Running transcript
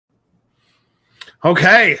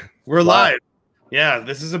Okay, we're live. Yeah,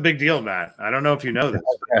 this is a big deal, Matt. I don't know if you know this.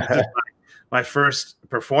 This is my first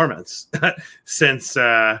performance since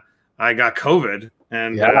I got COVID.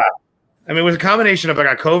 And I mean, it was a combination of I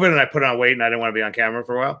got COVID and I put on weight and I didn't want to be on camera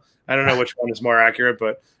for a while. I don't know which one is more accurate,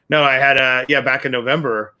 but no, I had back in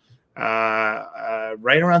November,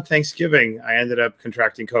 right around Thanksgiving, I ended up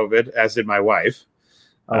contracting COVID, as did my wife.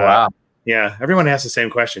 Oh, wow. Yeah, everyone asks the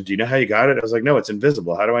same question. Do you know how you got it? I was like, no, it's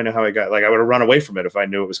invisible. How do I know how I got it? Like, I would have run away from it if I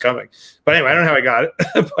knew it was coming. But anyway, I don't know how I got it.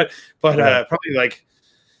 but probably like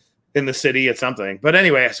in the city at something. But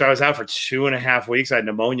anyway, so I was out for 2.5 weeks. I had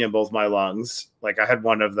pneumonia in both my lungs. Like I had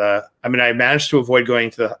one of the, I mean, I managed to avoid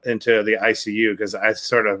going into the ICU because I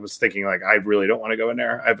sort of was thinking like, I really don't want to go in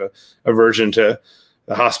there. I have a aversion to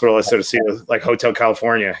the hospital. I sort of see it like Hotel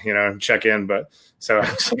California, check in. But so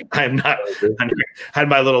I was like, I'm not, I had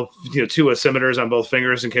my little, 2 oximeters on both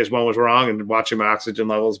fingers in case one was wrong and watching my oxygen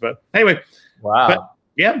levels. But anyway, wow.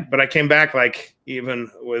 But I came back like even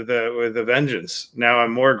with a vengeance. Now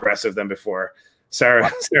I'm more aggressive than before.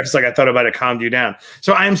 Sarah's like, I thought about it, calmed you down.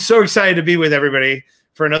 So I'm so excited to be with everybody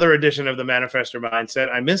for another edition of the Manifestor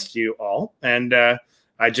Mindset. I missed you all. And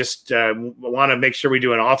I just want to make sure we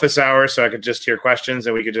do an office hour so I could just hear questions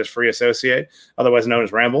and we could just free associate, otherwise known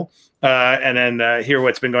as ramble, and then hear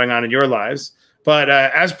what's been going on in your lives. But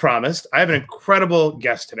as promised, I have an incredible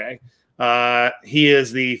guest today. He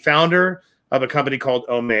is the founder of a company called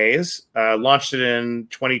Omaze, launched it in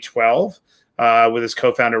 2012 with his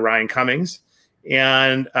co-founder, Ryan Cummings.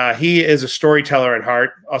 And he is a storyteller at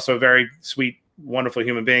heart, also a very sweet, wonderful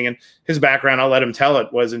human being. And his background, I'll let him tell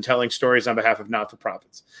it, was in telling stories on behalf of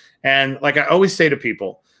not-for-profits. And like I always say to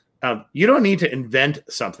people, you don't need to invent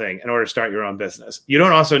something in order to start your own business. You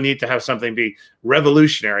don't also need to have something be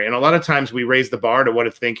revolutionary. And a lot of times we raise the bar to what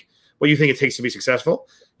you think it takes to be successful.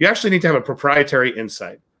 You actually need to have a proprietary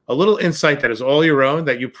insight, a little insight that is all your own,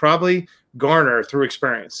 that you probably garner through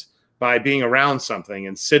experience by being around something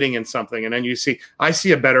and sitting in something. And then you see, I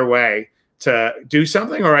see a better way to do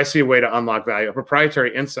something, or I see a way to unlock value, a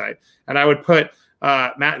proprietary insight. And I would put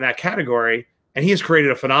Matt in that category. And he has created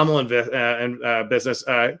a phenomenal business.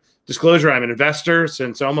 Disclosure, I'm an investor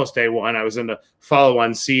since almost day one. I was in the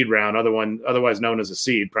follow-on seed round, otherwise known as a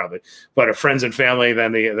seed, probably, but a friends and family,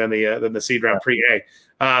 then the seed round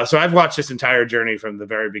pre-A. So I've watched this entire journey from the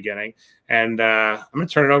very beginning. And I'm going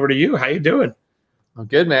to turn it over to you. How you doing? I'm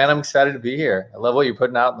good, man. I'm excited to be here. I love what you're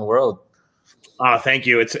putting out in the world. Thank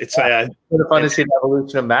you. It's fun to see the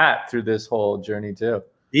evolution of Matt through this whole journey too.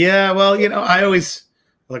 Yeah, well,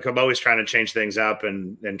 I'm always trying to change things up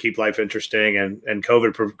and keep life interesting. And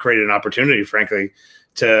COVID created an opportunity, frankly,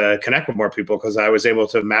 to connect with more people because I was able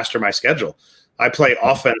to master my schedule. I play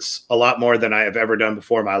offense a lot more than I have ever done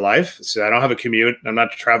before in my life. So I don't have a commute. I'm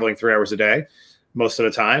not traveling 3 hours a day most of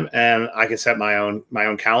the time. And I can set my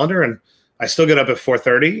own calendar. And I still get up at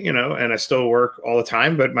 4:30, and I still work all the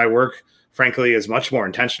time. But my work, frankly, is much more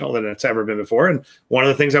intentional than it's ever been before. And one of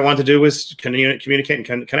the things I want to do is communicate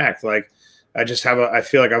and connect. Like, I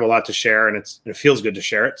feel like I have a lot to share, and it feels good to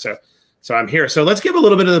share it. So I'm here. So let's give a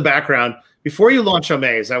little bit of the background before you launch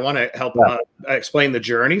Omaze. I want to help explain the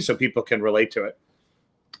journey so people can relate to it.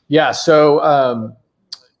 Yeah. So,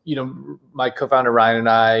 my co-founder Ryan and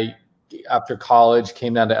I, after college,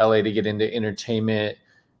 came down to LA to get into entertainment,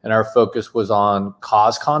 and our focus was on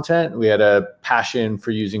cause content. We had a passion for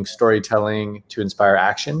using storytelling to inspire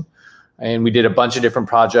action. And we did a bunch of different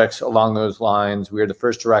projects along those lines. We were the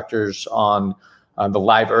first directors on the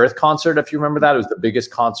Live Earth concert, if you remember that. It was the biggest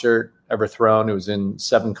concert ever thrown. It was in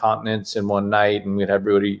 7 continents in one night, and we had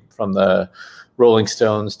everybody from the Rolling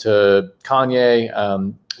Stones to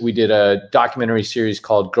Kanye. We did a documentary series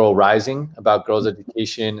called Girl Rising about girls'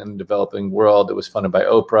 education in the developing world. It was funded by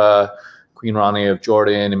Oprah, Queen Rani of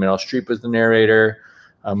Jordan, and Meryl Streep was the narrator.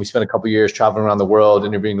 We spent a couple of years traveling around the world,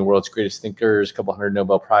 interviewing the world's greatest thinkers, a couple hundred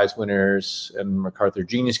Nobel Prize winners and MacArthur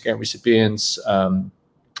Genius Grant recipients. And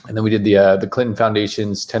then we did the Clinton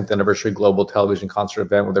Foundation's 10th anniversary global television concert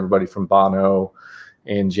event with everybody from Bono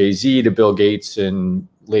and Jay-Z to Bill Gates and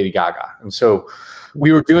Lady Gaga. And so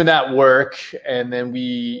we were doing that work, and then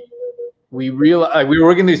we realized we were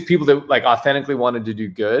working with these people that like authentically wanted to do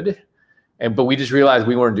good, but we just realized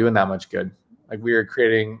we weren't doing that much good. Like, we were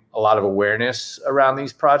creating a lot of awareness around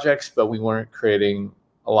these projects, but we weren't creating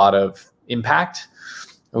a lot of impact.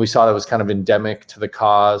 And we saw that was kind of endemic to the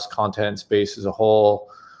cause content space as a whole.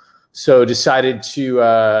 So decided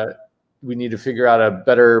we need to figure out a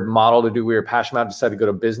better model to do what we were passionate about. Decided to go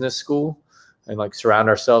to business school and like surround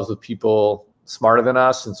ourselves with people smarter than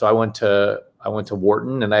us. And so I went to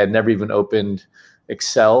Wharton, and I had never even opened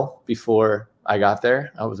Excel before I got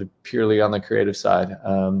there. I was purely on the creative side.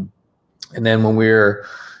 And then when we were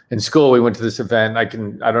in school, we went to this event. I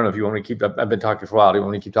don't know if you want me to keep up. I've been talking for a while. Do you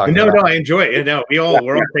want me to keep talking? No, I enjoy it. No, we're all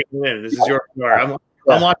taking it in. This is your floor.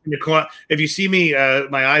 I'm watching the if you see me,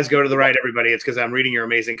 my eyes go to the right, everybody. It's because I'm reading your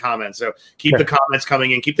amazing comments. So keep the comments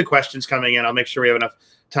coming in, keep the questions coming in. I'll make sure we have enough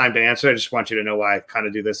time to answer. I just want you to know why I kind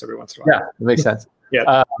of do this every once in a while. Yeah, it makes sense.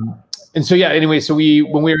 Yeah. And so, anyway, so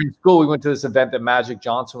when we were in school, we went to this event that Magic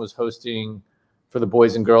Johnson was hosting for the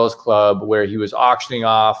Boys and Girls Club, where he was auctioning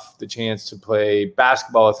off the chance to play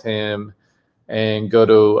basketball with him and go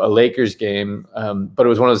to a Lakers game. But it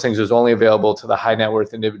was one of those things that was only available to the high net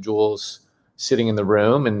worth individuals sitting in the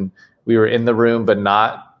room. And we were in the room, but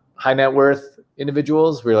not high net worth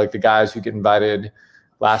individuals. We were like the guys who get invited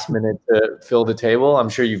last minute to fill the table. I'm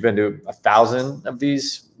sure you've been to 1,000 of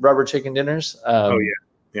these rubber chicken dinners.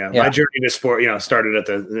 Yeah. My journey to sport, started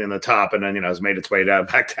in the top, and then has made its way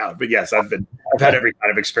back down. But yes, I've had every kind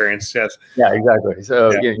of experience. Yes. Yeah, exactly.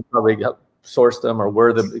 So you probably sourced them or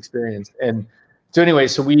were the experience. And so anyway,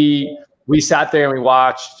 so we sat there and we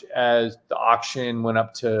watched as the auction went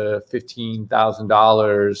up to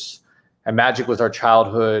 $15,000, and Magic was our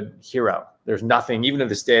childhood hero. There's nothing, even to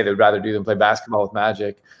this day, they'd rather do than play basketball with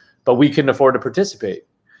Magic, but we couldn't afford to participate.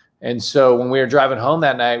 And so when we were driving home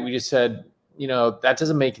that night, we just said, that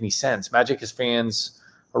doesn't make any sense. Magic has fans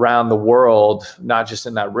around the world, not just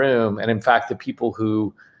in that room. And in fact, the people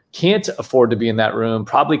who can't afford to be in that room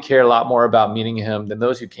probably care a lot more about meeting him than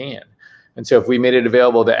those who can. And so if we made it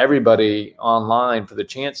available to everybody online for the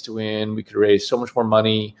chance to win, we could raise so much more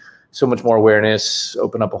money, so much more awareness,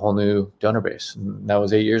 open up a whole new donor base. And that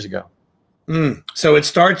was 8 years ago. So it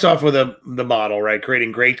starts off with the model, right?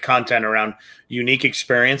 Creating great content around unique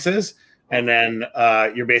experiences. And then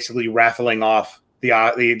you're basically raffling off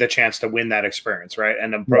the chance to win that experience, right?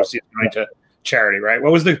 And the proceeds going to charity, right?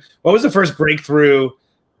 What was the first breakthrough,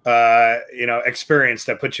 experience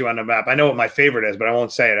that put you on the map? I know what my favorite is, but I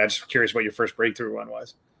won't say it. I'm just curious what your first breakthrough one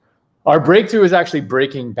was. Our breakthrough was actually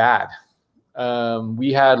Breaking Bad.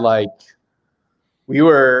 We had like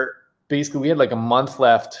a month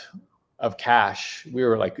left of cash. We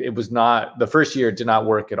were like, it was not, the first year it did not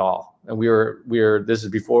work at all. And we were, this is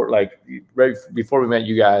before, like right before we met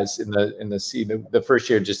you guys in the scene, the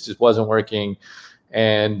first year just wasn't working.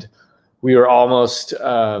 And we were almost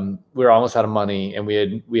out of money. And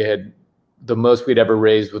we had the most we'd ever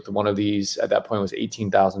raised with one of these at that point was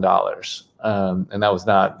 $18,000. And that was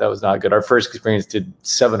not good. Our first experience did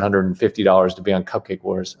 $750 to be on Cupcake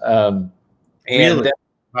Wars. Really?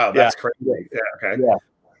 Wow, that's crazy. Yeah. Okay. Yeah.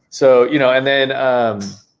 So, and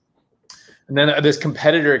then this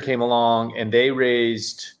competitor came along and they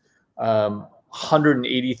raised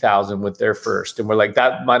 $180,000 with their first. And we're like,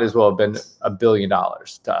 that might as well have been $1 billion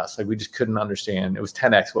to us. Like, we just couldn't understand. It was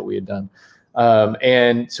 10x what we had done.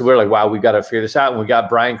 And so we're like, wow, we got to figure this out. And we got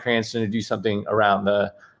Bryan Cranston to do something around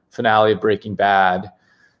the finale of Breaking Bad.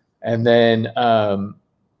 And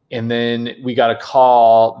then we got a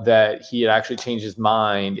call that he had actually changed his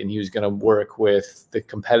mind and he was going to work with the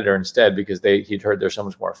competitor instead because he'd heard they're so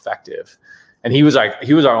much more effective. And he was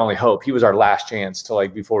our only hope. He was our last chance to,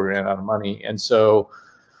 like, before we ran out of money. And so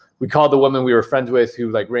we called the woman we were friends with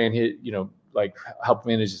who ran his, helped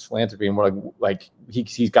manage his philanthropy. And we're like,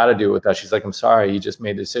 he's got to do it with us. She's like, I'm sorry, he just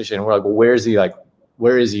made a decision. And we're like, well, where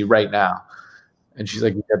is he right now? And she's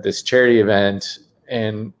like, we got this charity event.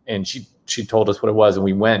 And she told us what it was, and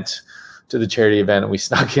we went to the charity event, and we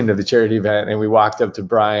snuck into the charity event, and we walked up to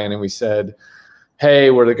Bryan and we said,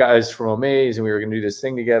 hey, we're the guys from Omaze, and we were going to do this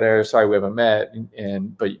thing together. Sorry, we haven't met.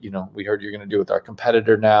 But we heard you're going to do it with our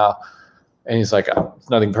competitor now. And he's like, oh, it's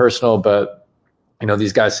nothing personal, but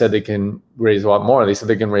these guys said they can raise a lot more. They said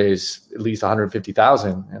they can raise at least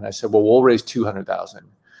 150,000. And I said, well, we'll raise 200,000. And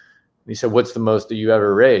he said, what's the most that you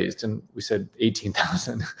ever raised? And we said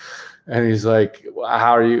 18,000. And he's like,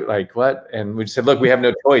 how are you, like, what? And we just said, look, we have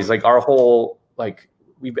no choice. Like, our whole,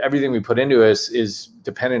 everything we put into us is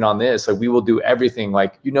dependent on this. Like, we will do everything.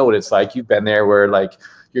 Like, what it's like. You've been there where, like,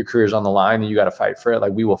 your career's on the line and you got to fight for it.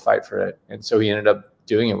 Like, we will fight for it. And so he ended up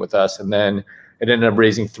doing it with us. And then it ended up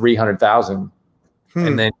raising 300,000.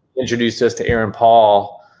 And then he introduced us to Aaron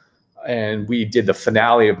Paul. And we did the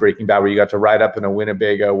finale of Breaking Bad where you got to ride up in a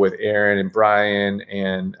Winnebago with Aaron and Bryan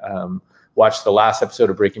and, watched the last episode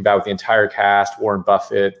of Breaking Bad with the entire cast, Warren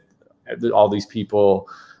Buffett, all these people,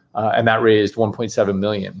 and that raised 1.7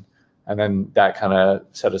 million. And then that kind of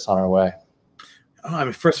set us on our way. Oh,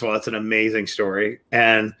 first of all, that's an amazing story.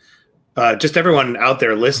 And just everyone out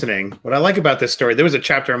there listening, what I like about this story, there was a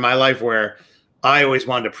chapter in my life where I always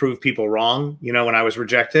wanted to prove people wrong. When I was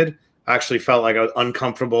rejected, I actually felt like I was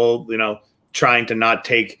uncomfortable, trying to not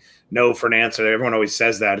take no for an answer. Everyone always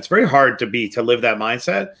says that. It's very hard to live that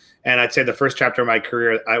mindset. And I'd say the first chapter of my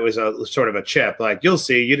career, I was a sort of a chip. Like, you'll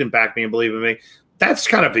see, you didn't back me and believe in me. That's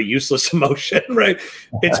kind of a useless emotion, right?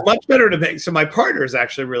 It's much better to make. So my partners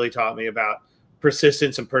actually really taught me about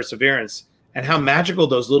persistence and perseverance and how magical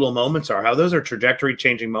those little moments are, how those are trajectory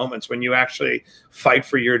changing moments when you actually fight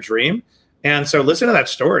for your dream. And so listen to that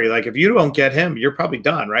story. Like, if you don't get him, you're probably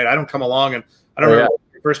done, right? I don't come along and I don't remember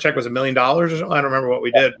your first check was $1 million or something. I don't remember what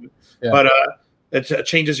we did, but it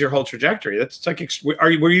changes your whole trajectory. That's like,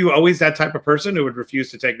 were you always that type of person who would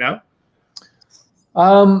refuse to take no?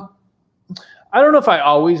 I don't know if I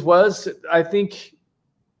always was. I think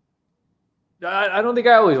I don't think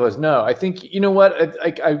I always was. No, I think, you know what?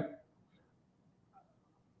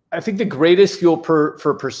 I think the greatest fuel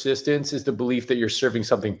for persistence is the belief that you're serving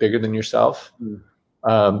something bigger than yourself. You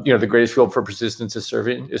know, the greatest fuel for persistence is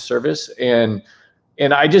service. And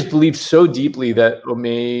I just believe so deeply that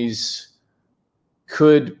Omaze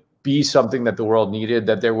could be something that the world needed,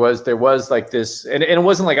 that there was like this, and it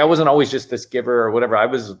wasn't like I wasn't always just this giver or whatever. I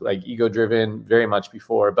was like ego driven very much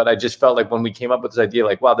before, but I just felt like when we came up with this idea,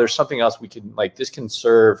 like, wow, there's something else we can, like, this can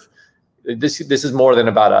serve, this is more than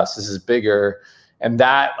about us. This is bigger. And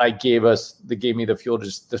that like gave me the fuel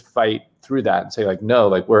just to fight through that and say, like, no,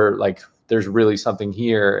 like, we're like, there's really something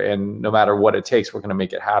here. And no matter what it takes, we're going to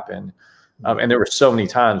make it happen. And there were so many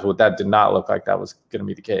times where that did not look like that was going to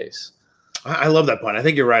be the case. I love that point. I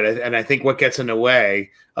think you're right. And I think what gets in the way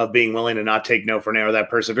of being willing to not take no for now, or that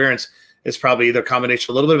perseverance, is probably either a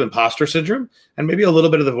combination, a little bit of imposter syndrome and maybe a little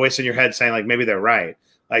bit of the voice in your head saying, like, maybe they're right.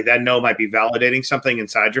 Like, that no might be validating something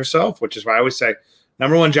inside yourself, which is why I always say,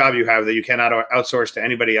 number one job you have that you cannot outsource to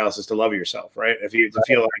anybody else is to love yourself, right? If you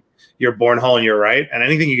feel like you're born whole and you're right, and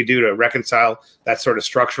anything you can do to reconcile that sort of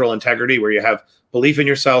structural integrity where you have belief in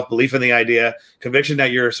yourself, belief in the idea, conviction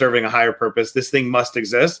that you're serving a higher purpose, this thing must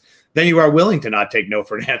exist, then you are willing to not take no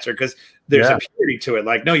for an answer because there's a purity to it.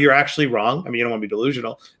 Like, no, you're actually wrong. I mean, you don't want to be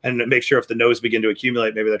delusional, and make sure if the no's begin to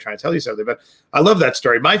accumulate, maybe they're trying to tell you something. But I love that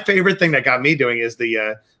story. My favorite thing that got me doing is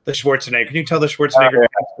the Schwarzenegger. Can you tell the Schwarzenegger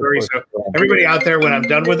story? So everybody out there, when I'm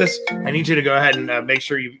done with this, I need you to go ahead and make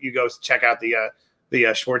sure you go check out the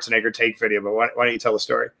Schwarzenegger take video. But why don't you tell the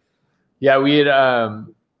story? Yeah, we had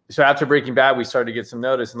so after Breaking Bad, we started to get some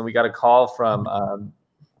notice, and then we got a call from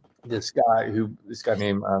this guy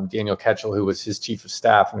named Daniel Ketchel, who was his chief of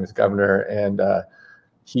staff and his governor, and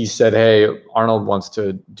he said, "Hey, Arnold wants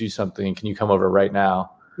to do something. Can you come over right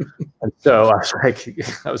now?" And so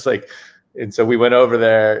I was like, and so we went over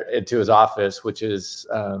there into his office, which is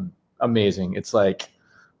amazing. It's like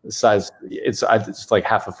the size, it's like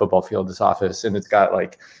half a football field, this office, and it's got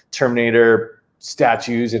like Terminator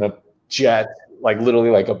statues in a jet, like literally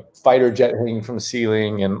like a fighter jet hanging from the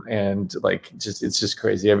ceiling, and like just, it's just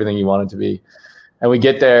crazy, everything you want it to be. And we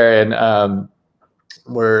get there and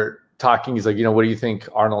we're talking. He's like, you know, what do you think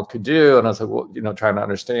Arnold could do? And I was like, well, you know, trying to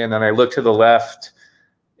understand. And I look to the left,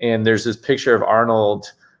 and there's this picture of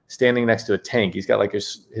Arnold standing next to a tank. He's got like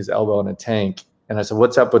his elbow in a tank. And I said,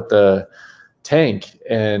 what's up with the tank?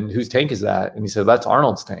 And whose tank is that? And he said, that's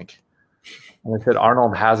Arnold's tank. And I said,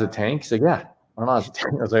 Arnold has a tank? He's like, yeah. I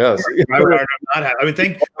was like, oh, why would Arnold not have? I mean,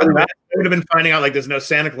 I would have been finding out like there's no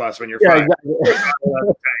Santa Claus when you're 5.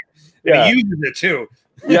 Exactly. And he uses it too.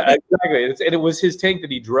 Yeah, exactly. And it was his tank that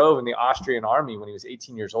he drove in the Austrian army when he was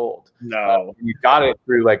 18 years old. No, he got it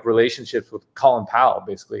through like relationships with Colin Powell,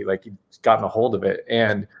 basically. Like, he'd gotten a hold of it,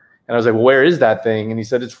 and I was like, well, where is that thing? And he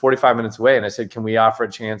said, it's 45 minutes away. And I said, can we offer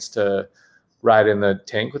a chance to ride in the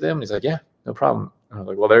tank with him? And he's like, yeah, no problem. And I was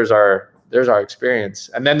like, well, there's our experience.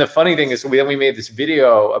 And then the funny thing is, we made this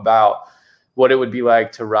video about what it would be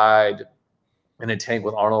like to ride in a tank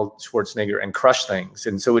with Arnold Schwarzenegger and crush things.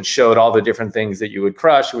 And so it showed all the different things that you would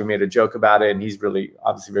crush. We made a joke about it, and he's really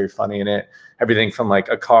obviously very funny in it. Everything from like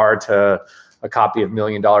a car to a copy of $1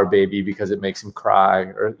 Million Baby because it makes him cry,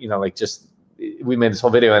 or, you know, like, just, we made this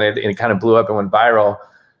whole video, and it kind of blew up and went viral.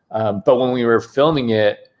 But when we were filming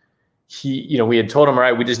it, we had told him, all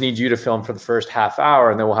right, we just need you to film for the first half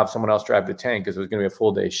hour, and then we'll have someone else drive the tank because it was going to be a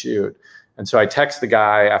full day shoot. And so I text the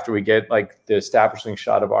guy after we get like the establishing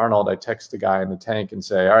shot of Arnold. I text the guy in the tank and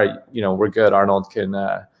say, all right, you know, we're good. Arnold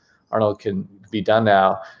can be done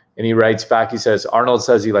now. And he writes back, he says, Arnold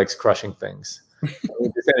says he likes crushing things. We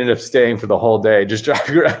just ended up staying for the whole day, just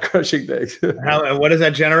driving around crushing things. And what does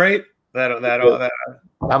that generate?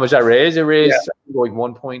 How much I raised? It raised like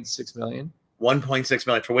 1.6 million. 1.6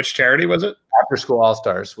 million for which charity was it? After School All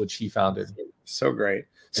Stars, which he founded. So great.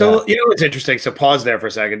 So it's interesting. So pause there for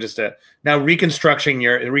a second, just to now reconstructing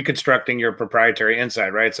your proprietary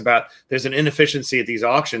insight, right? It's about there's an inefficiency at these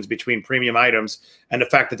auctions between premium items and the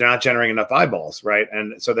fact that they're not generating enough eyeballs, right?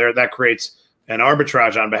 And so that creates an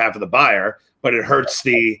arbitrage on behalf of the buyer, but it hurts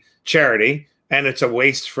the charity, and it's a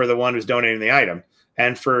waste for the one who's donating the item.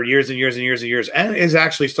 And for years and years and years and years, and is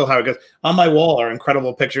actually still how it goes. On my wall are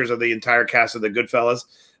incredible pictures of the entire cast of the Goodfellas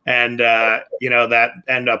and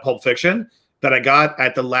Pulp Fiction that I got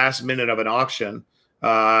at the last minute of an auction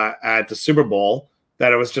at the Super Bowl.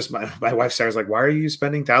 That it was just my wife Sarah's like, why are you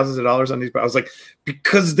spending thousands of dollars on these? I was like,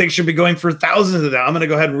 because they should be going for thousands of them. I'm going to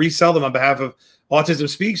go ahead and resell them on behalf of Autism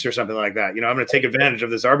Speaks or something like that. I'm going to take advantage of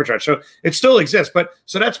this arbitrage. So it still exists, but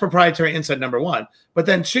so that's proprietary insight number one. But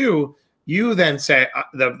then two, you then say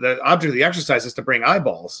the object of the exercise is to bring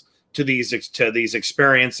eyeballs to these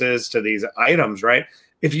experiences, to these items, right?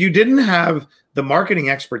 If you didn't have the marketing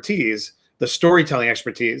expertise, the storytelling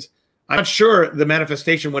expertise, I'm not sure the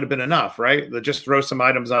manifestation would have been enough, right? Just throw some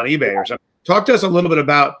items on eBay or something. Talk to us a little bit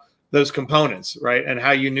about those components, right? And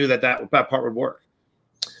how you knew that part would work.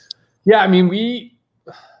 Yeah, I mean,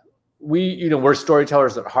 we're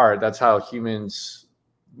storytellers at heart. That's how humans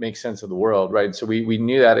make sense of the world, right? So we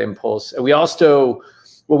knew that impulse. And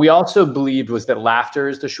what we also believed was that laughter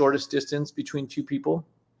is the shortest distance between two people.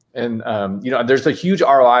 And, there's a huge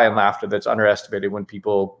ROI in laughter that's underestimated when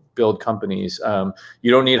people build companies.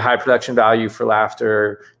 You don't need high production value for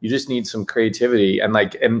laughter. You just need some creativity.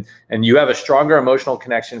 And you have a stronger emotional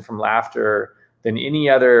connection from laughter than any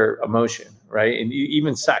other emotion, right? And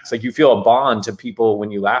even sex, like you feel a bond to people when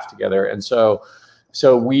you laugh together. And so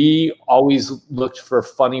we always looked for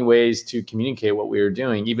funny ways to communicate what we were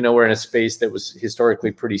doing, even though we're in a space that was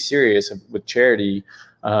historically pretty serious with charity.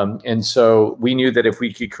 And so we knew that if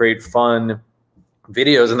we could create fun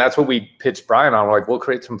videos, and that's what we pitched Brian on, we're like, we'll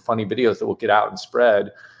create some funny videos that will get out and spread.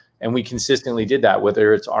 And we consistently did that,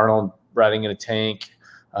 whether it's Arnold riding in a tank,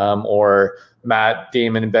 or Matt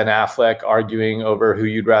Damon and Ben Affleck arguing over who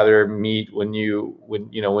you'd rather meet when you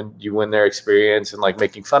win their experience, and like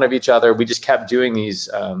making fun of each other. We just kept doing these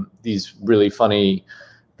really funny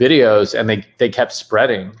videos, and they kept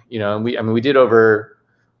spreading, and we did over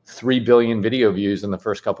 3 billion video views in the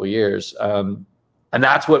first couple of years. And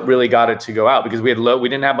that's what really got it to go out, because we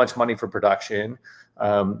didn't have much money for production.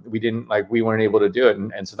 We weren't able to do it.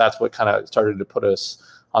 And so that's what kind of started to put us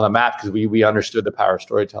on the map, because we understood the power of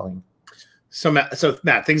storytelling. So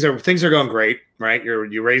Matt, things are going great, right?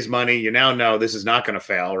 You raise money. You now know this is not going to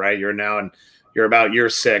fail, right? You're about year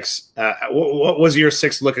 6. What was year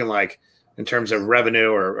 6 looking like in terms of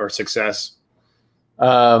revenue or success?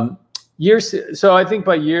 So I think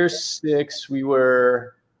by year 6 we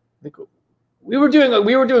were doing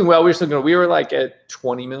well. We were like at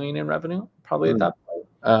 20 million in revenue, probably at that point.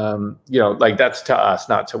 That's to us,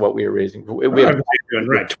 not to what we were raising. We had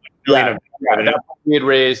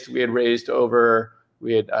raised over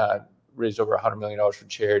 $100 million for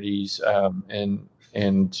charities, so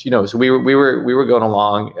we were going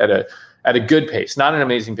along at a good pace, not an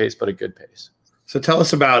amazing pace, but a good pace. So tell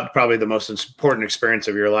us about probably the most important experience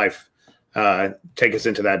of your life. Take us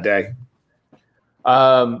into that day.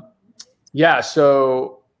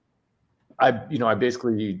 So I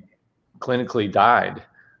basically clinically died.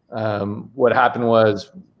 What happened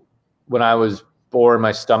was, when I was born,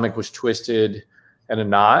 my stomach was twisted in a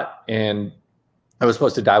knot, and I was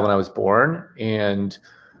supposed to die when I was born. And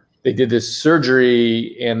they did this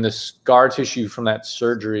surgery, and the scar tissue from that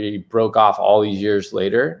surgery broke off all these years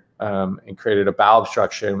later, and created a bowel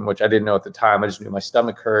obstruction, which I didn't know at the time. I just knew my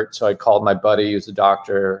stomach hurt. So I called my buddy, who's a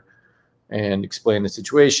doctor, and explained the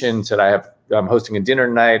situation. Said, I'm hosting a dinner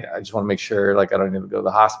tonight. I just want to make sure, I don't need to go to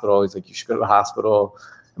the hospital. He's like, you should go to the hospital.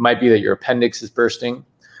 It might be that your appendix is bursting.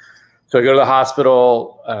 So I go to the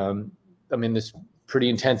hospital. I'm in this pretty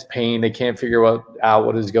intense pain. They can't figure out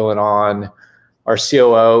what is going on. Our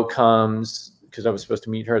COO comes, because I was supposed to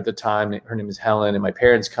meet her at the time. Her name is Helen, and my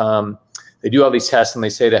parents come. They do all these tests, and they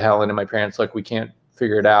say to Helen and my parents, look, we can't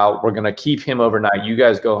figure it out. We're going to keep him overnight. You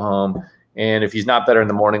guys go home. And if he's not better in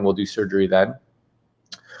the morning, we'll do surgery then.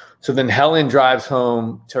 So then Helen drives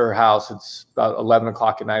home to her house. It's about 11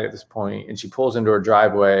 o'clock at night at this point, and she pulls into her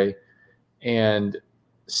driveway, and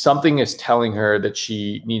something is telling her that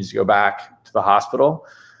she needs to go back to the hospital.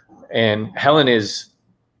 And Helen is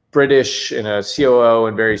British and a COO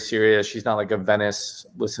and very serious. She's not like a Venice,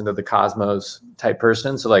 listen to the cosmos type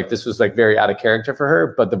person. So this was very out of character for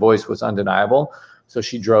her, but the voice was undeniable. So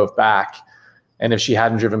she drove back. And if she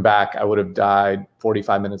hadn't driven back, I would have died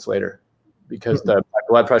 45 minutes later, because my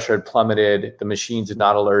blood pressure had plummeted. The machines had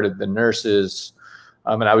not alerted the nurses.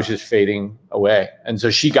 And I was just fading away. And so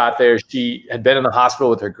she got there. She had been in the hospital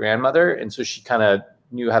with her grandmother, and so she kind of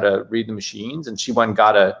knew how to read the machines. And she went and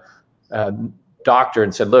got a doctor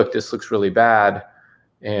and said, "Look, this looks really bad."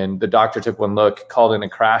 And the doctor took one look, called in a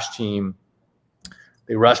crash team.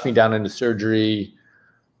 They rushed me down into surgery.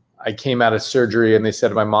 I came out of surgery, and they said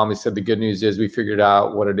to my mom, they said, "The good news is we figured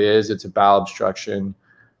out what it is. It's a bowel obstruction.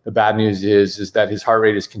 The bad news is that his heart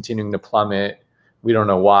rate is continuing to plummet. We don't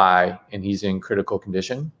know why, and he's in critical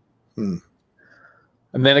condition." And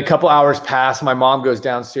then a couple hours pass. My mom goes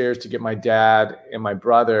downstairs to get my dad and my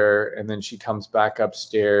brother, and then she comes back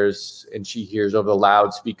upstairs, and she hears over the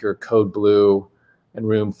loudspeaker code blue in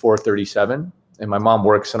room 437. And my mom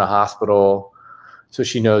works in a hospital, so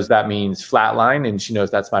she knows that means flatline, and she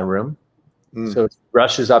knows that's my room. So she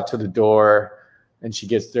rushes up to the door, and she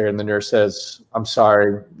gets there, and the nurse says, "I'm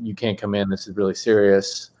sorry, you can't come in. This is really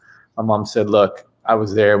serious." My mom said, "Look, I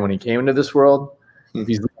was there when he came into this world. If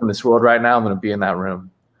he's in this world right now, I'm going to be in that room."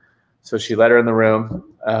 So she let her in the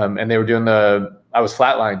room, and they were doing I was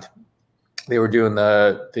flatlined. They were doing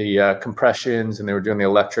the compressions, and they were doing the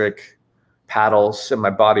electric paddles, and my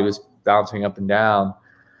body was bouncing up and down.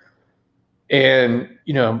 And,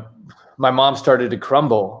 you know, my mom started to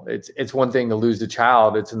crumble. It's one thing to lose a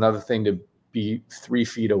child. It's another thing to be 3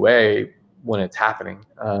 feet away when it's happening.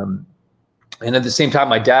 And at the same time,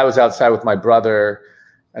 my dad was outside with my brother,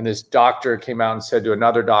 and this doctor came out and said to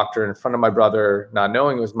another doctor in front of my brother, not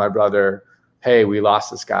knowing it was my brother, "Hey, we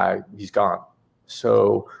lost this guy. He's gone."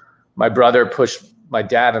 So my brother pushed my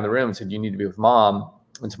dad in the room and said, "You need to be with mom."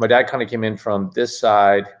 And so my dad kind of came in from this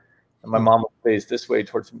side, and my mom faced this way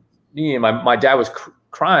towards me. And my dad was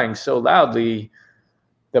crying so loudly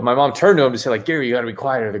that my mom turned to him to say, like, "Gary, you got to be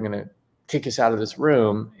quiet, or they're going to kick us out of this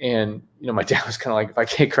room." And, you know, my dad was kind of like, "If I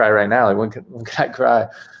can't cry right now, like, when can I cry?"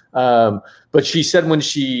 But she said when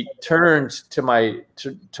she turned to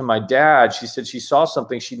my dad, she said she saw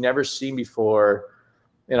something she'd never seen before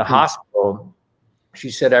in a hospital.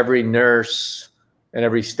 She said every nurse and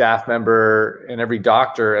every staff member and every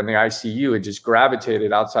doctor in the ICU had just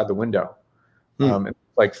gravitated outside the window.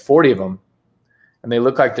 Like 40 of them. And they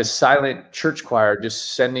looked like this silent church choir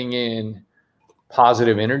just sending in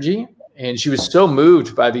positive energy. And she was so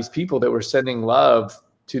moved by these people that were sending love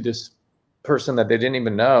to this person that they didn't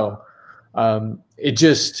even know. It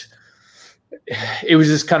was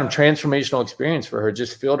this kind of transformational experience for her. It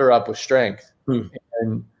just filled her up with strength.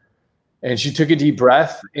 And she took a deep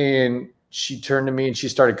breath, and she turned to me and she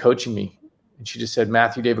started coaching me. And she just said,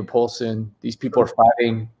 "Matthew David Pohlson, these people are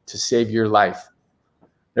fighting to save your life.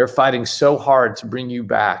 They're fighting so hard to bring you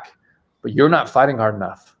back, but you're not fighting hard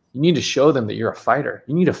enough. You need to show them that you're a fighter.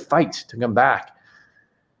 You need to fight to come back."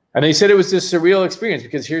 And they said it was this surreal experience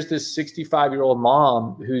because here's this 65-year-old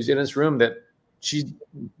mom who's in this room that she's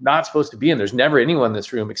not supposed to be in. There's never anyone in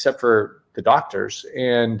this room except for the doctors.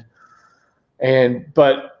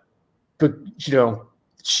 But you know,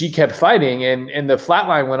 she kept fighting, and the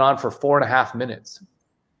flatline went on for 4.5 minutes,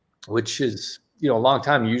 which is, you know, a long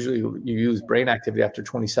time. Usually you use brain activity after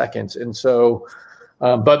 20 seconds. And so,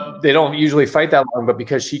 but they don't usually fight that long, but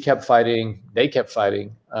because she kept fighting, they kept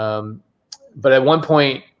fighting. But at one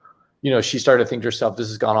point, you know, she started to think to herself, this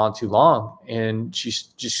has gone on too long. And she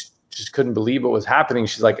just couldn't believe what was happening.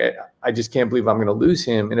 She's like, I just can't believe I'm going to lose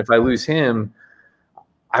him. And if I lose him,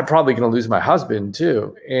 I'm probably going to lose my husband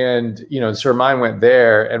too. And, you know, so her mind went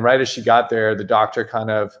there. And right as she got there, the doctor kind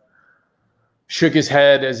of shook his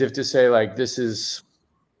head as if to say, like, this is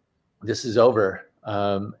over.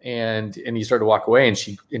 And he started to walk away, and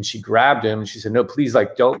she grabbed him and she said, "No, please,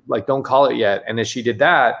 don't call it yet." And as she did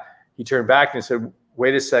that, he turned back and said,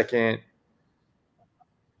 "Wait a second.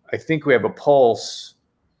 I think we have a pulse."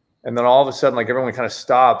 And then all of a sudden, like, everyone kind of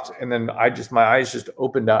stopped. And then my eyes just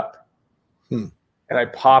opened up. And I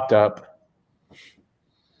popped up,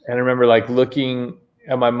 and I remember, like, looking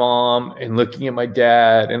at my mom and looking at my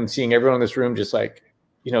dad and seeing everyone in this room just, like,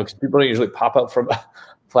 you know, because people don't usually pop up from a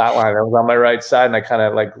flatline. I was on my right side, and I kind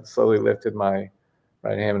of, like, slowly lifted my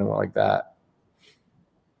right hand and went like that.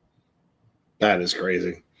 That is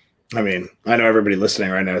crazy. I mean, I know everybody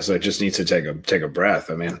listening right now so just needs to take a breath.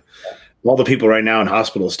 I mean, all the people right now in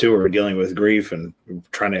hospitals too are dealing with grief and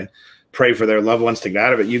trying to pray for their loved ones to get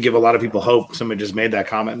out of it. You give a lot of people hope. Somebody just made that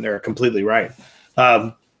comment, and they're completely right.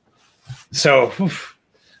 So, all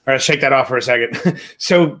right, shake that off for a second.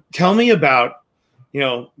 So tell me about, you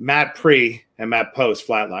know, Matt pre and Matt post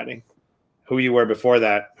flatlining, who you were before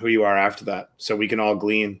that, who you are after that, so we can all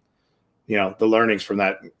glean, you know, the learnings from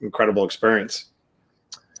that incredible experience.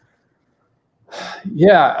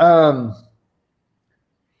 Yeah.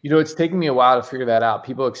 You know, it's taken me a while to figure that out.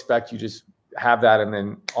 People expect you just have that, and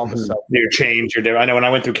then all of a sudden you change your. I know when I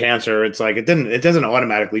went through cancer, it's like it doesn't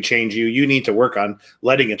automatically change you. You need to work on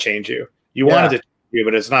letting it change you. You wanted to change you,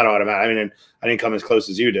 but it's not automatic. I mean, I didn't come as close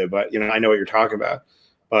as you did, but I know what you're talking about.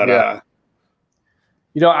 But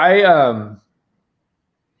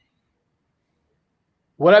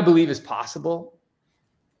what I believe is possible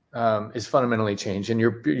is fundamentally changed, and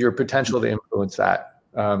your potential to influence that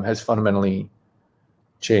has fundamentally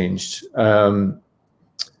changed. I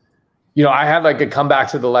had like a come back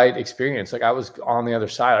to the light experience. Like I was on the other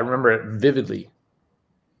side. I remember it vividly.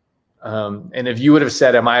 And if you would have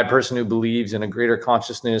said, am I a person who believes in a greater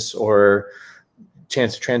consciousness or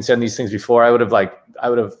chance to transcend these things before, I would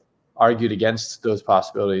have argued against those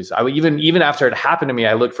possibilities. I would even after it happened to me,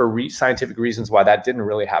 I looked for scientific reasons why that didn't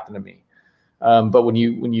really happen to me. But when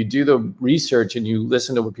you do the research and you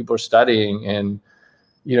listen to what people are studying, and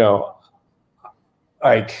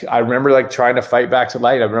like I remember like trying to fight back to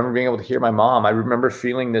light. I remember being able to hear my mom. I remember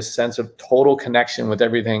feeling this sense of total connection with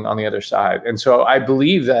everything on the other side. And so I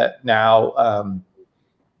believe that now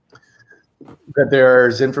that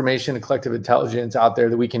there's information and collective intelligence out there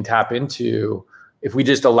that we can tap into if we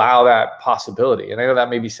just allow that possibility. And I know that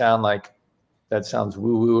maybe sounds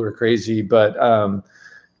woo-woo or crazy, but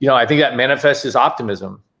I think that manifests as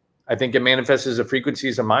optimism. I think it manifests as a frequency,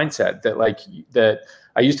 as a mindset that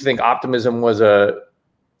I used to think optimism was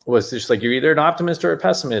just like you're either an optimist or a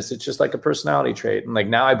pessimist. It's just like a personality trait. And like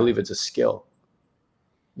now I believe it's a skill,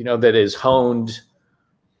 that is honed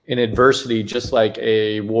in adversity, just like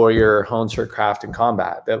a warrior hones her craft in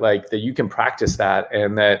combat, that you can practice that,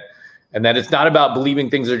 and that it's not about believing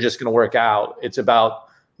things are just going to work out. It's about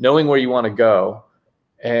knowing where you want to go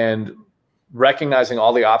and recognizing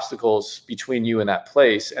all the obstacles between you and that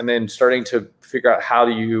place, and then starting to figure out how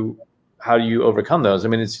do you overcome those. I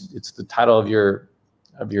mean, it's the title of your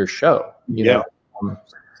show, you know.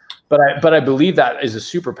 But I believe that is a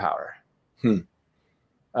superpower.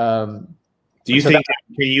 Do you think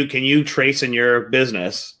can you trace in your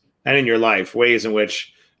business and in your life ways in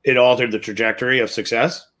which it altered the trajectory of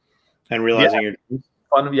success and realizing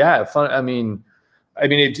fun? I mean,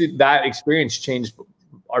 that experience changed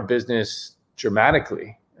our business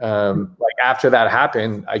dramatically. Like after that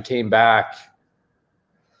happened, I came back.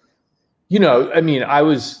 I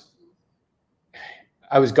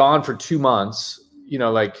was gone for 2 months.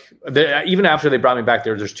 Even after they brought me back,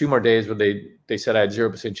 there's 2 more days where they said I had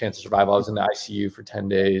 0% chance of survival. I was in the ICU for 10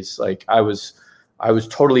 days. Like I was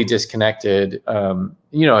totally disconnected. And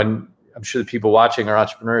I'm sure the people watching are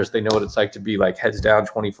entrepreneurs. They know what it's like to be like heads down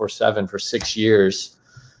 24/7 for 6 years.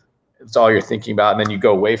 It's all you're thinking about. And then you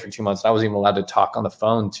go away for 2 months. And I wasn't even allowed to talk on the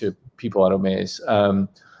phone to people at Omaze.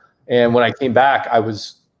 And when I came back, I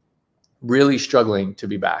was really struggling to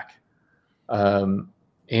be back.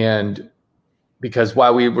 And because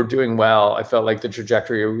while we were doing well, I felt like the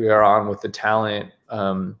trajectory we were on with the talent,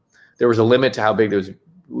 there was a limit to how big those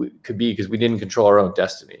could be because we didn't control our own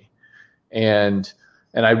destiny. And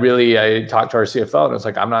I talked to our CFO, and I was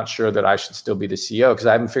like, I'm not sure that I should still be the CEO because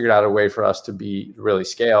I haven't figured out a way for us to really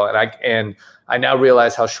scale. And I now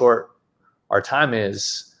realize how short our time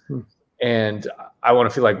is, and I want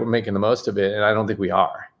to feel like we're making the most of it, and I don't think we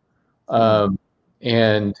are.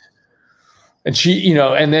 And she,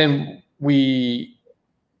 and then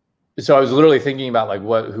so I was literally thinking about like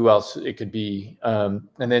who else it could be. And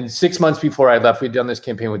then 6 months before I left, we'd done this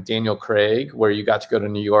campaign with Daniel Craig, where you got to go to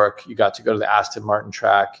New York, you got to go to the Aston Martin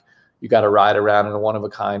track, you got to ride around in a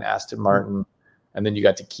one-of-a-kind Aston Martin, and then you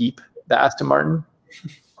got to keep the Aston Martin.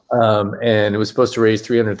 And it was supposed to raise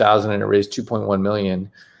 300,000, and it raised 2.1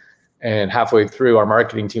 million. And halfway through, our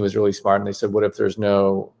marketing team was really smart, and they said, what if there's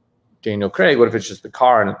no Daniel Craig? What if it's just the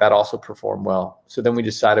car? And that also performed well. So then we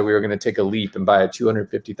decided we were going to take a leap and buy a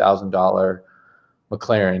 $250,000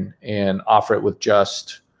 McLaren and offer it with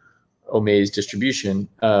just Omaze distribution.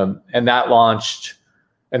 And that launched.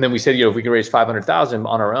 And then we said, if we could raise 500,000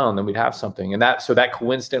 on our own, then we'd have something. And that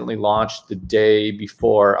coincidentally launched the day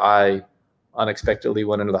before I unexpectedly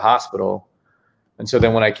went into the hospital. And so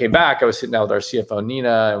then when I came back, I was sitting down with our CFO,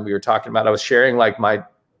 Nina, and we were talking about, I was sharing like my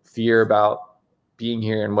fear about being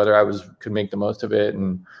here and whether I could make the most of it,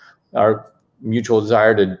 and our mutual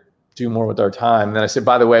desire to do more with our time. And then I said,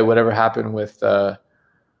 by the way, whatever happened with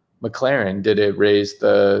McLaren, did it raise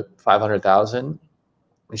the 500,000?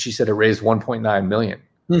 And she said it raised 1.9 million.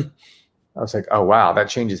 I was like, oh, wow, that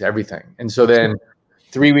changes everything. And so then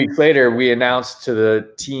 3 weeks later, we announced to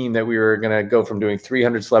the team that we were going to go from doing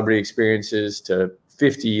 300 celebrity experiences to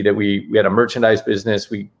 50, that we had a merchandise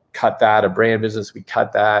business. We cut that, a brand business, we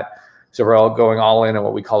cut that. So we're all going all in on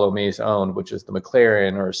what we call Omaze Owned, which is the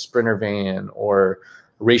McLaren or a Sprinter van or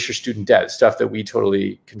erase your student debt, stuff that we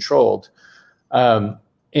totally controlled.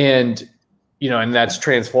 And, you know, and that's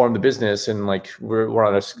transformed the business. And like, we're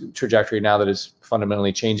on a trajectory now that is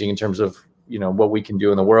fundamentally changing in terms of, you know, what we can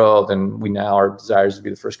do in the world. And we now, our desire is to be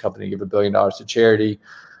the first company to give $1 billion to charity.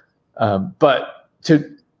 But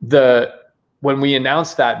when we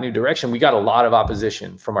announced that new direction, we got a lot of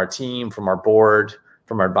opposition from our team, from our board,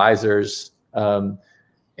 from our advisors. And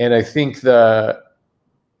I think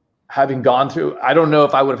having gone through, I don't know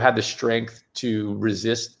if I would have had the strength to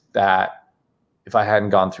resist that if I hadn't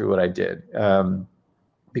gone through what I did.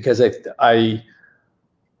 Because I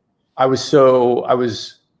was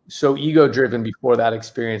so ego driven before that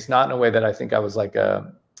experience, not in a way that I think I was like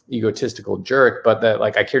a egotistical jerk, but that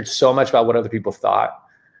like I cared so much about what other people thought.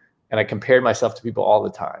 And I compared myself to people all the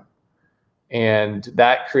time. And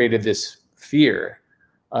that created this fear.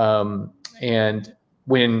 And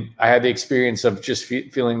when I had the experience of just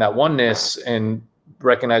feeling that oneness and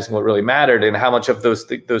recognizing what really mattered and how much of those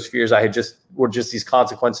fears I had were just these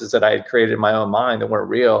consequences that I had created in my own mind that weren't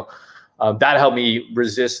real, that helped me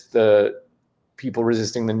resist the people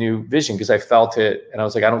resisting the new vision, because I felt it. And I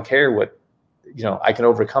was like, I don't care what, you know, I can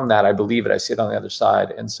overcome that. I believe it. I sit on the other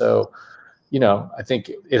side. And so, you know, I think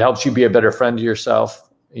it helps you be a better friend to yourself,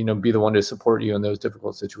 you know, be the one to support you in those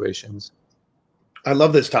difficult situations. I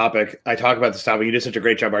love this topic. I talk about this topic. You did such a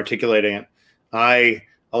great job articulating it. A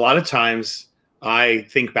lot of times I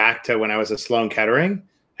think back to when I was at Sloan Kettering,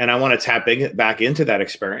 and I want to tap back into that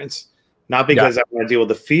experience, not because I want to deal with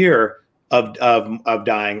the fear of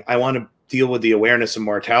dying. I want to deal with the awareness of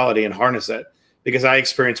mortality and harness it, because I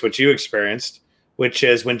experienced what you experienced, which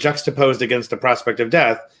is when juxtaposed against the prospect of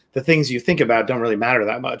death, the things you think about don't really matter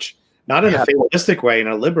that much, not in a fatalistic way, in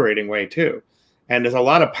a liberating way too. And there's a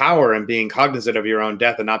lot of power in being cognizant of your own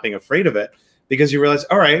death and not being afraid of it, because you realize,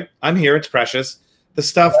 all right, I'm here. It's precious. The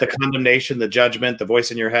stuff, the condemnation, the judgment, the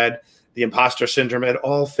voice in your head, the imposter syndrome, it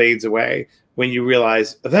all fades away when you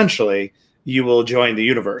realize eventually you will join the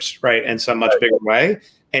universe, right? In some much bigger way.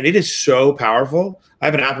 And it is so powerful. I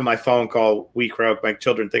have an app on my phone called We Croak. My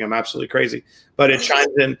children think I'm absolutely crazy, but it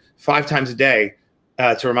chimes in 5 times a day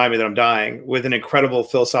to remind me that I'm dying, with an incredible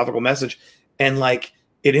philosophical message. And like,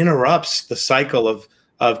 it interrupts the cycle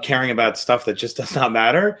of caring about stuff that just does not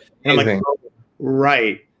matter. And I'm like, oh,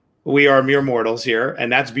 right, we are mere mortals here,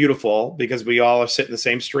 and that's beautiful, because we all are sitting in the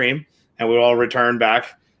same stream, and we all return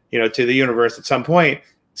back, you know, to the universe at some point.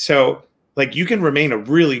 So like, you can remain a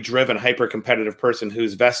really driven, hyper-competitive person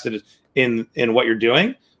who's vested in what you're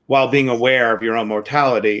doing while being aware of your own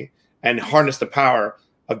mortality, and harness the power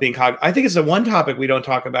of being I think it's the one topic we don't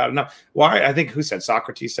talk about enough. Why? I think, who said?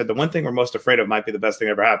 Socrates said the one thing we're most afraid of might be the best thing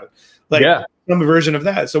that ever happened. Like, some version of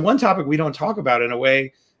that. So one topic we don't talk about in a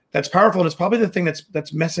way that's powerful, and it's probably the thing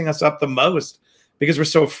that's messing us up the most, because we're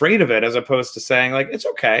so afraid of it, as opposed to saying like, it's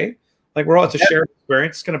okay. Like, we're all to share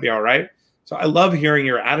experience. It's going to be all right. So I love hearing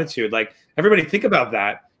your attitude. Like, everybody think about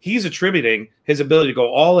that. He's attributing his ability to go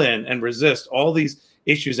all in and resist all these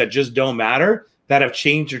issues that just don't matter, that have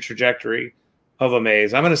changed your trajectory of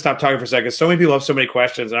Omaze. I'm going to stop talking for a second. So many people have so many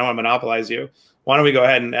questions, and I don't want to monopolize you. Why don't we go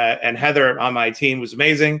ahead and Heather on my team, who's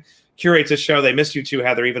amazing, curates this show. They missed you too,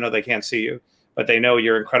 Heather, even though they can't see you, but they know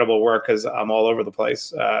your incredible work, because I'm all over the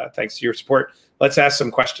place. Thanks to your support. Let's ask some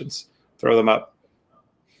questions. Throw them up.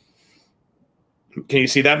 Can you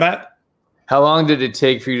see that, Matt? How long did it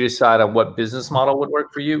take for you to decide on what business model would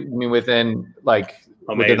work for you? I mean, within like,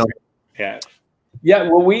 yeah.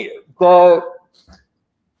 Well,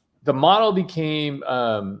 the model became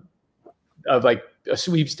of like a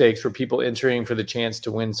sweepstakes for people entering for the chance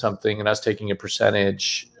to win something, and us taking a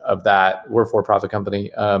percentage of that. We're a for-profit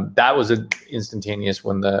company. That was an instantaneous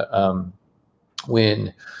when the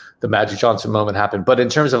Magic Johnson moment happened. But in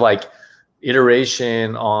terms of like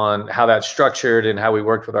iteration on how that's structured and how we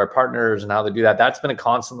worked with our partners and how they do that, that's been a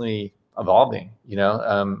constantly evolving. You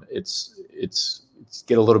know, it's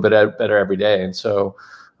get a little bit better every day, and so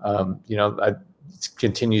you know, it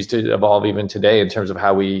continues to evolve even today in terms of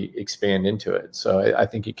how we expand into it. So I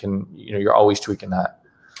think you can, you know, you're always tweaking that.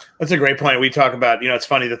 That's a great point. We talk about, you know, it's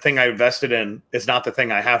funny, the thing I invested in is not the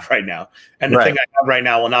thing I have right now. And the thing I have right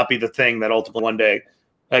now will not be the thing that ultimately one day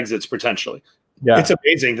exits potentially. Yeah. It's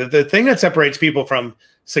amazing. The thing that separates people from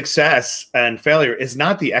success and failure is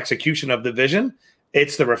not the execution of the vision.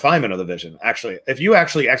 It's the refinement of the vision. Actually, if you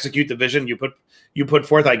actually execute the vision you put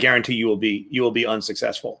forth, I guarantee you will be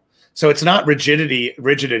unsuccessful. So it's not rigid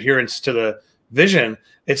adherence to the vision.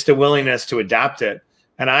 It's the willingness to adapt it.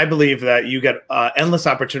 And I believe that you get endless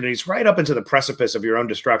opportunities right up into the precipice of your own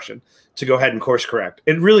destruction to go ahead and course correct.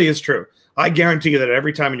 It really is true. I guarantee you that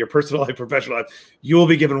every time in your personal life, professional life, you will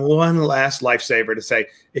be given one last lifesaver to say,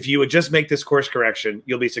 if you would just make this course correction,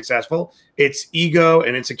 you'll be successful. It's ego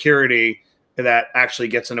and insecurity that actually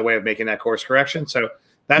gets in the way of making that course correction. So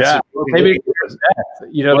that's maybe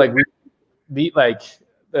like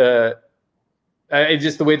it's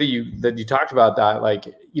just the way that you talked about that, like,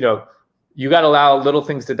 you got to allow little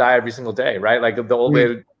things to die every single day, right? Like the old way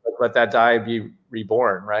to let that die be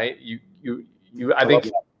reborn, right? I think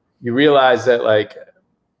you realize that, like,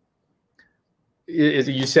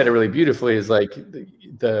 you said it really beautifully, is like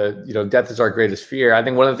the death is our greatest fear. I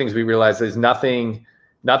think one of the things we realize is nothing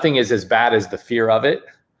is as bad as the fear of it.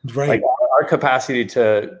 Right. Like our capacity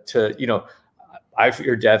to I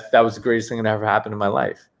fear death. That was the greatest thing that ever happened in my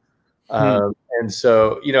life. And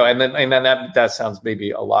so, and then that sounds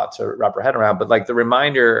maybe a lot to wrap our head around, but like the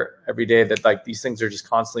reminder every day that like these things are just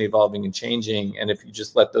constantly evolving and changing. And if you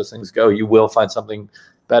just let those things go, you will find something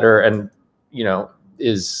better and,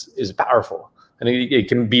 is powerful. And it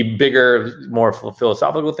can be bigger, more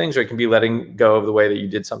philosophical things, or it can be letting go of the way that you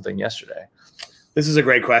did something yesterday. This is a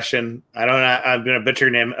great question. I'm going to butcher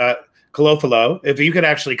your name. Colofalo, if you could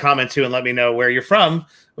actually comment too and let me know where you're from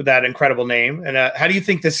with that incredible name. And how do you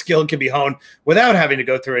think this skill can be honed without having to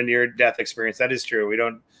go through a near-death experience? That is true.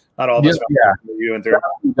 Not all of us. You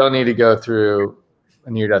don't need to go through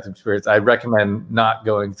a near-death experience. I recommend not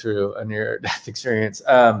going through a near-death experience.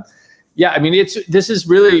 I mean, this is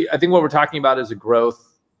really, I think what we're talking about is a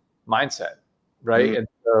growth mindset, right? And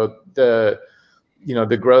so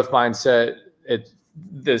the growth mindset,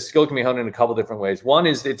 the skill can be honed in a couple different ways. One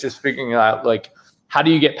is it's just figuring out, like, how do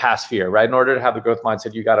you get past fear, right? In order to have the growth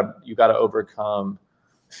mindset, you gotta overcome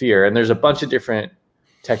fear. And there's a bunch of different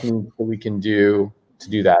techniques that we can do to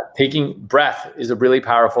do that. Taking breath is a really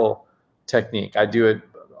powerful technique. I do it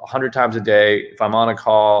 100 times a day. If I'm on a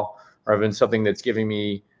call or I'm in something that's giving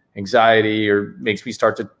me anxiety or makes me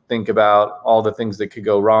start to think about all the things that could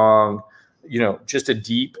go wrong, just a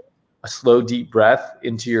slow, deep breath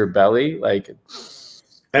into your belly, like.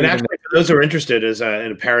 And actually, for those who are interested, is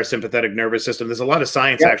in a parasympathetic nervous system. There's a lot of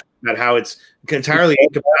science actually about how it's entirely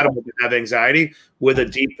incompatible to have anxiety with a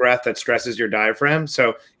deep breath that stresses your diaphragm.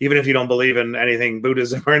 So even if you don't believe in anything,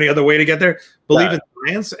 Buddhism or any other way to get there, believe in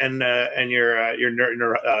science and your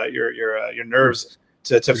nerves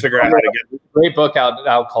to figure out how to get there. Great book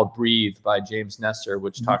out called Breathe by James Nestor,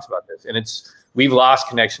 which talks about this. And we've lost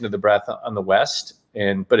connection to the breath on the West.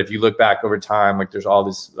 But if you look back over time, like there's all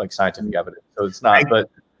this like scientific evidence. So it's not, but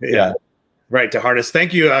yeah. Right, to harness.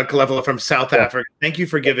 Thank you, Kalefala from South Africa. Thank you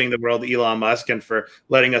for giving the world Elon Musk and for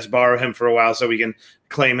letting us borrow him for a while so we can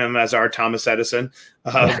claim him as our Thomas Edison.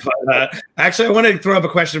 Actually, I want to throw up a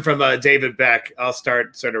question from David Beck. I'll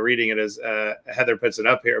start sort of reading it as Heather puts it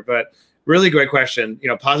up here. But really great question.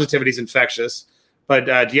 Positivity is infectious, but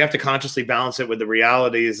do you have to consciously balance it with the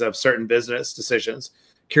realities of certain business decisions?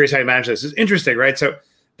 Curious how you manage this. It's interesting, right? So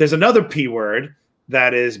there's another P word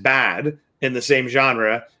that is bad in the same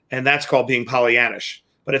genre, and that's called being Pollyannish.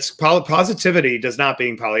 But it's positivity does not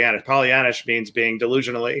being Pollyannish. Pollyannish means being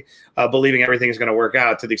delusionally believing everything is going to work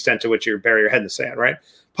out to the extent to which you bury your head in the sand, right?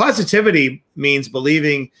 Positivity means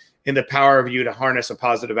believing in the power of you to harness a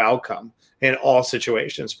positive outcome in all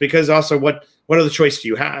situations. Because also, what other choice do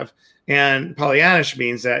you have? And Pollyannish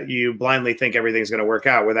means that you blindly think everything's going to work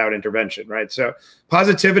out without intervention, right? So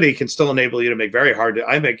positivity can still enable you to make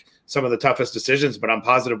I make some of the toughest decisions, but I'm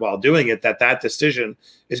positive while doing it that decision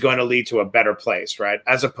is going to lead to a better place, right?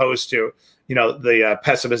 As opposed to, the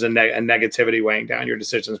pessimism and negativity weighing down your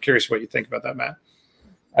decisions. I'm curious what you think about that, Matt.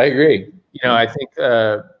 I agree. I think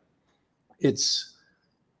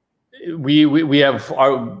we have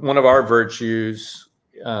one of our virtues.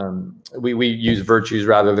 We use virtues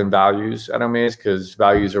rather than values at Omaze, because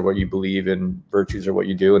values are what you believe and virtues are what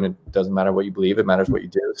you do, and it doesn't matter what you believe, it matters what you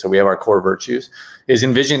do. So we have our core virtues is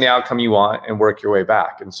envision the outcome you want and work your way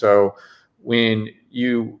back. And so when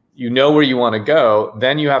you know where you want to go,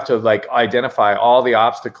 then you have to like identify all the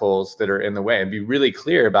obstacles that are in the way and be really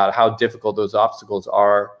clear about how difficult those obstacles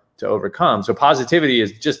are to overcome. So positivity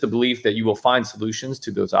is just the belief that you will find solutions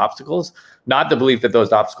to those obstacles, not the belief that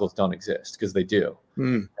those obstacles don't exist, because they do.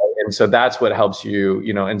 And so that's what helps you,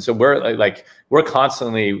 and so we're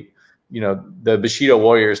constantly, the Bushido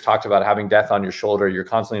warriors talked about having death on your shoulder. You're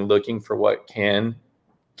constantly looking for what can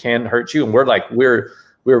hurt you. And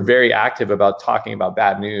we're very active about talking about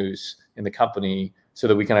bad news in the company so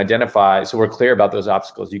that we can identify, so we're clear about those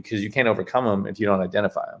obstacles, because you can't overcome them if you don't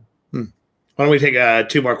identify them. Why don't we take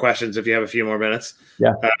 2 more questions if you have a few more minutes?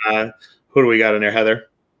 Yeah. Who do we got in there, Heather?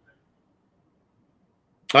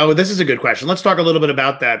 Oh, this is a good question. Let's talk a little bit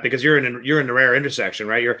about that, because you're in the rare intersection,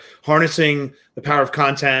 right? You're harnessing the power of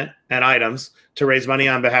content and items to raise money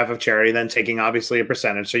on behalf of charity, then taking obviously a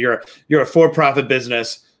percentage. So you're a for-profit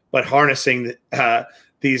business, but harnessing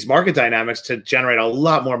these market dynamics to generate a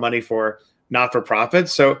lot more money for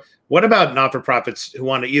not-for-profits. So what about not-for-profits who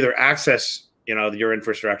want to either access, you know, your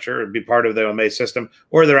infrastructure and be part of the Omaze system,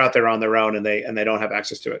 or they're out there on their own and they don't have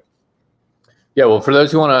access to it? Yeah, well, for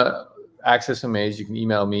those who want to access Omaze, you can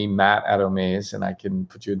email me, Matt@Omaze, and I can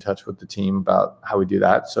put you in touch with the team about how we do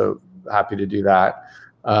that. So happy to do that.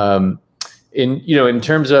 In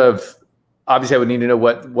terms of, obviously, I would need to know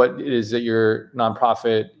what it is that your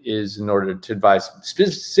nonprofit is in order to advise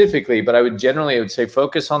specifically. But I would say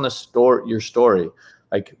focus on your story,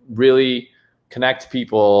 like really connect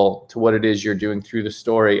people to what it is you're doing through the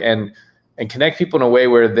story, and connect people in a way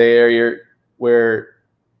where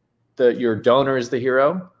your donor is the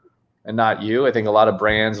hero and not you. I think a lot of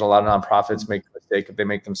brands and a lot of nonprofits make the mistake if they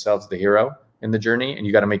make themselves the hero in the journey, and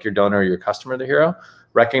you got to make your donor or your customer the hero,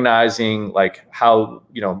 recognizing like how,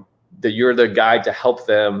 you know, that you're the guide to help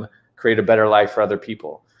them create a better life for other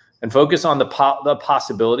people, and focus on the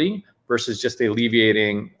possibility versus just the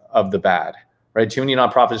alleviating of the bad, right? Too many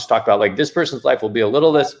nonprofits talk about like, this person's life will be a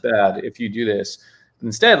little less bad if you do this.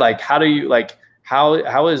 Instead, like, how do you, like,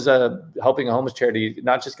 how is helping a homeless charity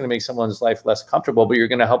not just going to make someone's life less comfortable, but you're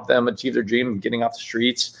going to help them achieve their dream of getting off the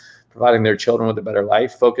streets, providing their children with a better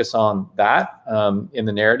life? Focus on that in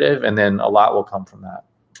the narrative, and then a lot will come from that.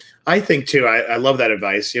 I think too, I love that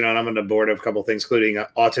advice, you know, and I'm on the board of a couple of things, including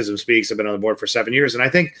Autism Speaks. I've been on the board for 7 years. And I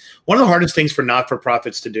think one of the hardest things for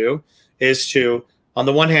not-for-profits to do is to, on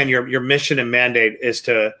the one hand, your mission and mandate is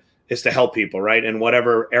to help people, right? In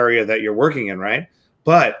whatever area that you're working in, right?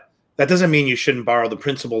 But that doesn't mean you shouldn't borrow the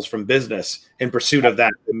principles from business in pursuit of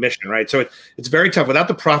that mission, right? So it's very tough. Without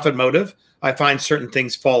the profit motive, I find certain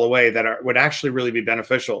things fall away that would actually really be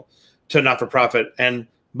beneficial to not-for-profit. And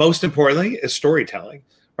most importantly is storytelling,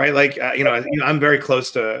 right? Like, I'm very close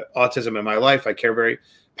to autism in my life. I care very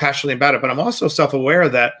passionately about it, but I'm also self-aware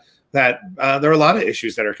that there are a lot of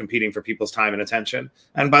issues that are competing for people's time and attention.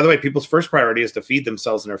 And by the way, people's first priority is to feed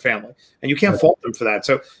themselves and their family. And you can't fault them for that.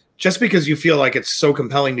 So just because you feel like it's so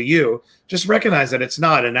compelling to you, just recognize that it's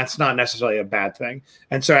not, and that's not necessarily a bad thing.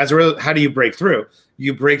 And so how do you break through?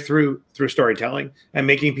 You break through storytelling and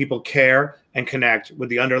making people care and connect with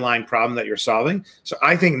the underlying problem that you're solving. So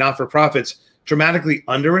I think not-for-profits dramatically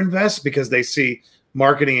underinvest because they see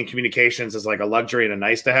marketing and communications as like a luxury and a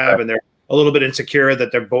nice to have, and they're a little bit insecure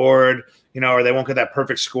that they're bored, or they won't get that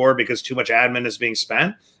perfect score because too much admin is being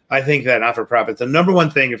spent. I think that not-for-profit, the number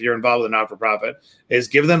one thing if you're involved with a not-for-profit is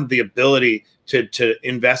give them the ability to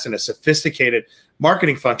invest in a sophisticated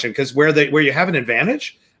marketing function, because where you have an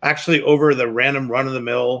advantage actually over the random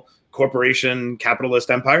run-of-the-mill corporation capitalist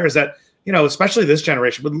empire is that, especially this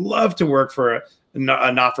generation would love to work for a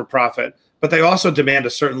not-for-profit, but they also demand a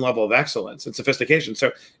certain level of excellence and sophistication.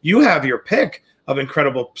 So you have your pick of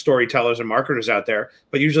incredible storytellers and marketers out there,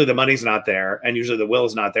 but usually the money's not there, and usually the will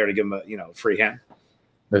is not there to give them a free hand.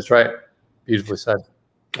 That's right. Beautifully said.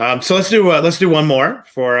 So let's do one more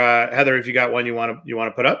for Heather. If you got one you want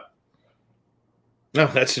to put up. No,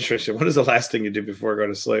 that's interesting. What is the last thing you do before go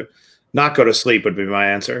to sleep? Not go to sleep would be my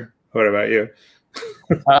answer. What about you?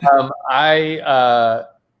 I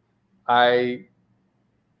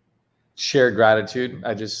share gratitude.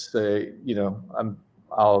 I just say,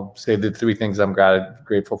 I'll say the 3 things I'm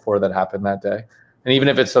grateful for that happened that day. And even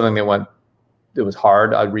if it's something that was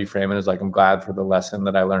hard, I'd reframe it as like, I'm glad for the lesson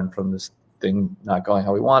that I learned from this thing not going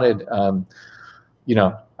how we wanted.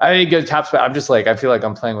 I get taps, but I'm just like, I feel like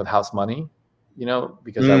I'm playing with house money,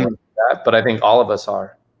 because I want to do that. But I think all of us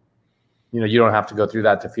are. You don't have to go through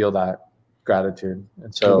that to feel that gratitude.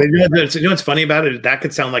 And so, what's funny about it? That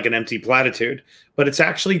could sound like an empty platitude, but it's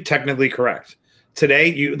actually technically correct.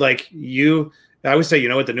 Today, I always say,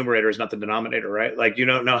 what the numerator is not the denominator, right? Like, you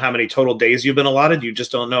don't know how many total days you've been allotted. You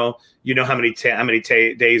just don't know, how many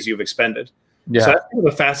days you've expended. Yeah. So that's kind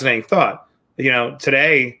of a fascinating thought.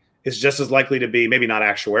 Today is just as likely to be, maybe not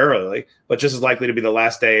actuarially, but just as likely to be the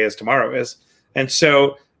last day as tomorrow is. And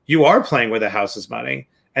so you are playing with the house's money,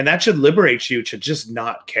 and that should liberate you to just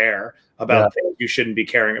not care about things you shouldn't be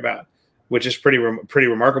caring about, which is pretty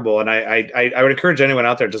remarkable. And I would encourage anyone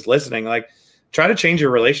out there just listening, like, try to change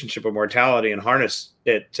your relationship with mortality and harness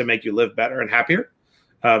it to make you live better and happier.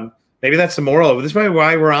 Maybe that's the moral. This is probably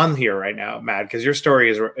why we're on here right now, Matt, because your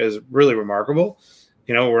story is really remarkable.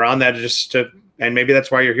 We're on that and maybe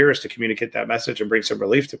that's why you're here, is to communicate that message and bring some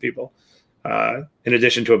relief to people, in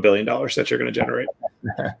addition to $1 billion that you're going to generate.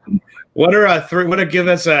 What are give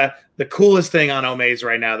us the coolest thing on Omaze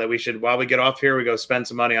right now that we should, while we get off here, we go spend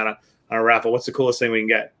some money on a raffle? What's the coolest thing we can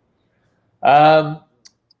get?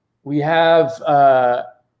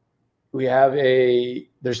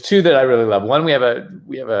 There's 2 that I really love. One, we have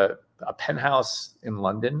a penthouse in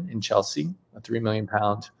London, in Chelsea, a £3 million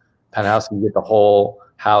penthouse. You get the whole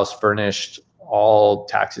house furnished, all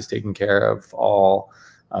taxes taken care of, all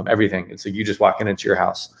everything. It's like you just walk into your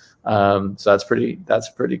house. So that's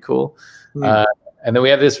pretty cool. And then we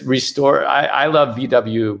have this restore. I love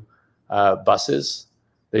VW buses.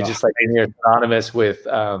 They just like they're synonymous with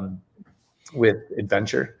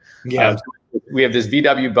adventure. Yeah. So we have this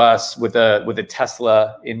VW bus with a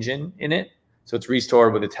Tesla engine in it. So it's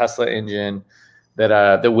restored with a Tesla engine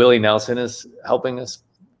that Willie Nelson is helping us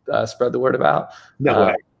spread the word about. No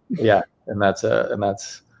way. Yeah, and that's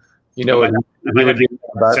you know what we would be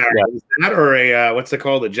about. Is that or a what's it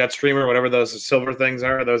called? A jet stream or whatever those silver things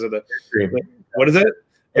are. Those are the what is it?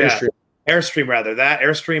 Airstream. Airstream, rather. That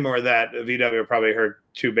Airstream or that VW probably heard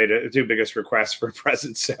two biggest requests for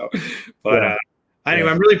presents. So, but anyway,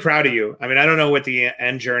 I'm really proud of you. I mean, I don't know what the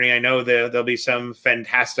end journey. I know there'll be some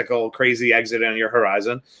fantastical, crazy exit on your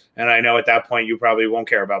horizon, and I know at that point you probably won't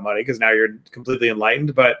care about money because now you're completely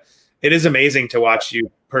enlightened. But it is amazing to watch you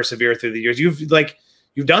persevere through the years.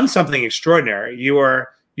 You've done something extraordinary. You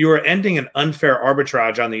are ending an unfair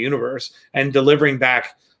arbitrage on the universe and delivering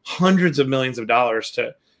back hundreds of millions of dollars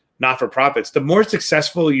to not-for-profits. The more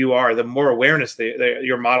successful you are, the more awareness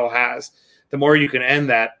your model has, the more you can end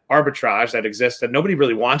that arbitrage that exists that nobody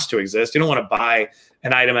really wants to exist. You don't want to buy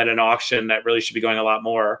an item at an auction that really should be going a lot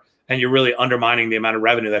more, and you're really undermining the amount of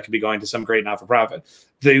revenue that could be going to some great not-for-profit.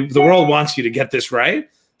 The world wants you to get this right.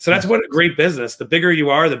 So that's what a great business. The bigger you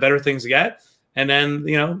are, the better things get. And then,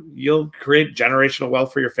 you'll create generational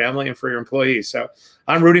wealth for your family and for your employees. So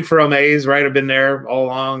I'm rooting for Omaze, right? I've been there all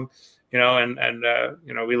along, and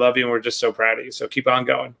we love you and we're just so proud of you. So keep on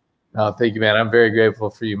going. Oh, thank you, man. I'm very grateful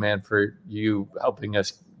for you, man, for you helping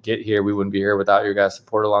us get here. We wouldn't be here without your guys'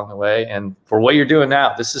 support along the way, and for what you're doing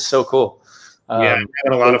now. This is so cool. Having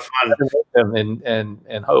a lot of fun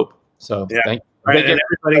and hope. So thank you. Right, and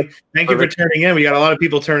everybody, thank you for tuning in. We got a lot of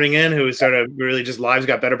people turning in who sort of really just lives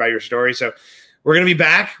got better by your story. So we're going to be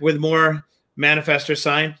back with more manifestor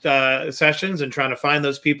science sessions and trying to find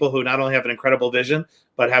those people who not only have an incredible vision,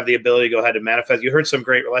 but have the ability to go ahead and manifest. You heard some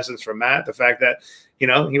great lessons from Matt. The fact that,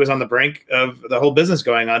 he was on the brink of the whole business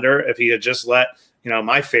going under. If he had just let,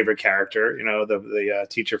 my favorite character, the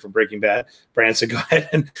teacher from Breaking Bad, Branson, go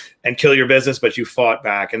ahead and kill your business, but you fought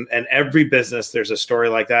back. And every business, there's a story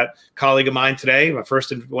like that. Colleague of mine today,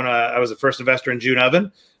 when I was the first investor in June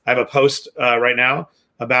Oven, I have a post right now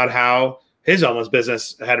about how his almost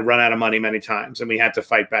business had run out of money many times, and we had to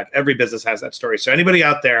fight back. Every business has that story. So anybody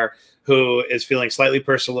out there who is feeling slightly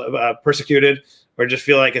persecuted or just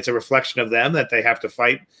feel like it's a reflection of them that they have to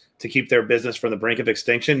fight to keep their business from the brink of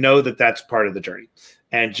extinction, know that that's part of the journey,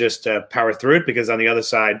 and just power through it, because on the other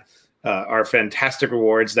side are fantastic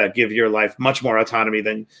rewards that give your life much more autonomy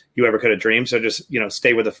than you ever could have dreamed. So just,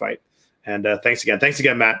 stay with the fight. And thanks again. Thanks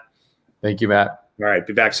again, Matt. Thank you, Matt. All right.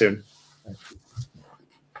 Be back soon.